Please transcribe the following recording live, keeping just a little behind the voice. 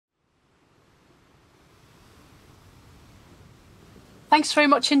Thanks very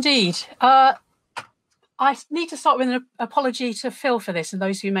much indeed. I need to start with an apology to Phil for this and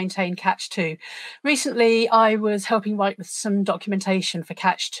those who maintain Catch 2. Recently, I was helping write with some documentation for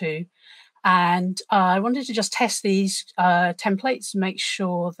Catch 2, and I wanted to just test these templates and make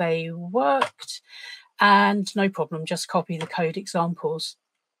sure they worked. And no problem, just copy the code examples.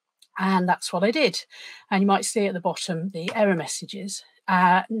 And that's what I did. And you might see at the bottom the error messages.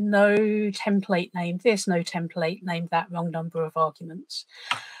 No template named this, no template named that, wrong number of arguments.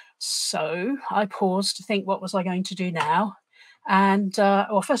 So I paused to think, what was I going to do now? And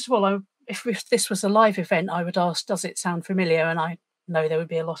well, first of all, if this was a live event, I would ask, does it sound familiar? And I know there would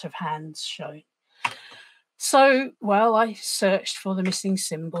be a lot of hands shown. So, well, I searched for the missing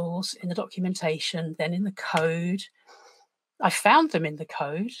symbols in the documentation, then in the code. I found them in the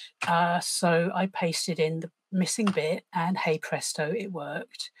code, so I pasted in the missing bit, and hey presto, it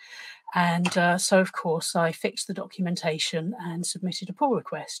worked. And so, of course, I fixed the documentation and submitted a pull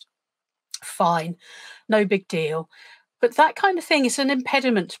request. Fine, no big deal. But that kind of thing is an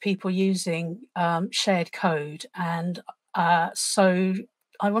impediment to people using shared code. And so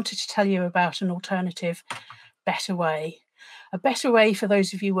I wanted to tell you about an alternative, better way. A better way for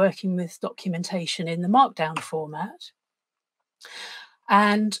those of you working with documentation in the Markdown format.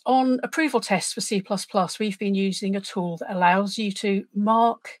 And on approval tests for C++, we've been using a tool that allows you to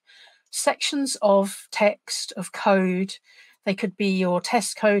mark sections of text, of code. They could be your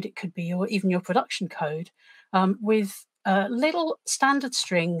test code, it could be even your production code, with little standard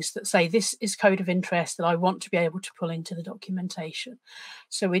strings that say this is code of interest that I want to be able to pull into the documentation.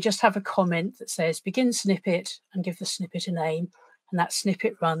 So we just have a comment that says begin snippet and give the snippet a name, and that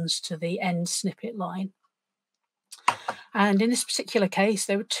snippet runs to the end snippet line. And in this particular case,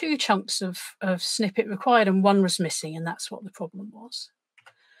 there were 2 chunks of snippet required and 1 was missing, and that's what the problem was.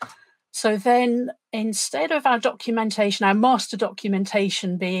 So then instead of our documentation, our master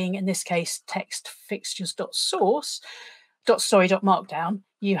documentation being, in this case, text fixtures.source.markdown,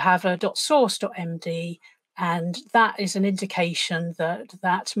 you have a .source.md, and that is an indication that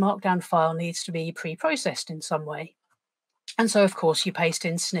that Markdown file needs to be pre-processed in some way. And so, of course, you paste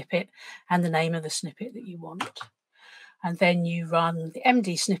in snippet and the name of the snippet that you want. And then you run the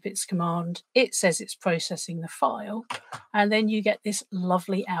md snippets command. It says it's processing the file, and then you get this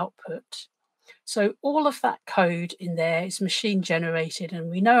lovely output. So all of that code in there is machine generated,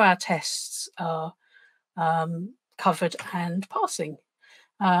 and we know our tests are covered and passing.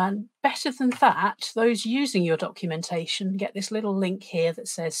 And better than that, those using your documentation get this little link here that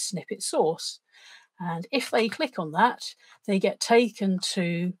says snippet source. And if they click on that, they get taken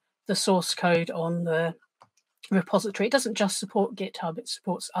to the source code on the repository. It doesn't just support GitHub, it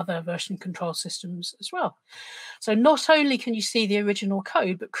supports other version control systems as well. So not only can you see the original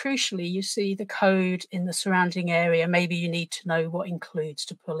code, but crucially, you see the code in the surrounding area. Maybe you need to know what includes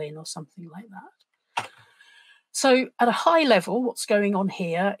to pull in or something like that. So at a high level, what's going on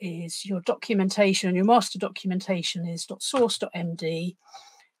here is your documentation, your master documentation is .source.md,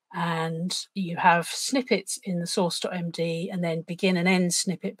 and you have snippets in the source.md, and then begin and end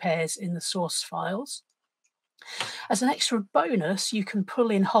snippet pairs in the source files. As an extra bonus, you can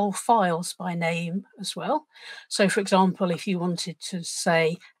pull in whole files by name as well. So, for example, if you wanted to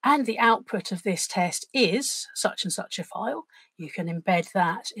say, and the output of this test is such and such a file, you can embed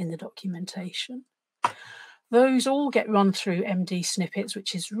that in the documentation. Those all get run through MD snippets,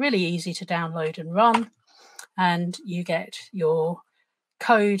 which is really easy to download and run. And you get your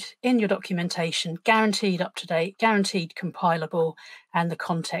code in your documentation, guaranteed up to date, guaranteed compilable, and the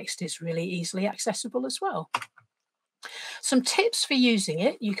context is really easily accessible as well. Some tips for using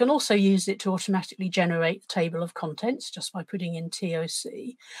it: you can also use it to automatically generate the table of contents just by putting in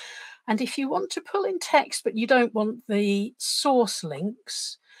TOC. And if you want to pull in text, but you don't want the source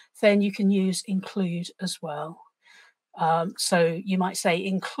links, then you can use include as well. So you might say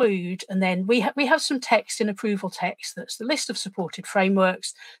include, and then we have some text in approval text that's the list of supported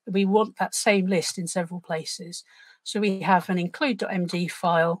frameworks, that we want that same list in several places. So we have an include.md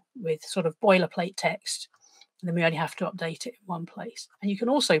file with sort of boilerplate text, and then we only have to update it in one place. And you can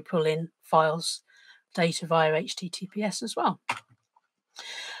also pull in files data via HTTPS as well.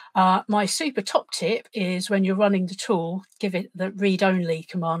 My super top tip is when you're running the tool, give it the read-only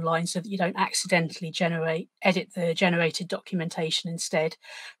command line so that you don't accidentally edit the generated documentation instead.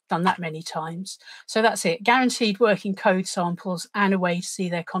 Done that many times. So that's it. Guaranteed working code samples and a way to see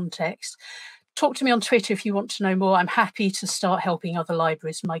their context. Talk to me on Twitter if you want to know more. I'm happy to start helping other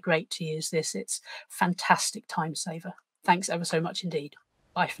libraries migrate to use this. It's a fantastic time saver. Thanks ever so much indeed.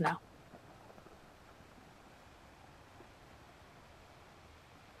 Bye for now.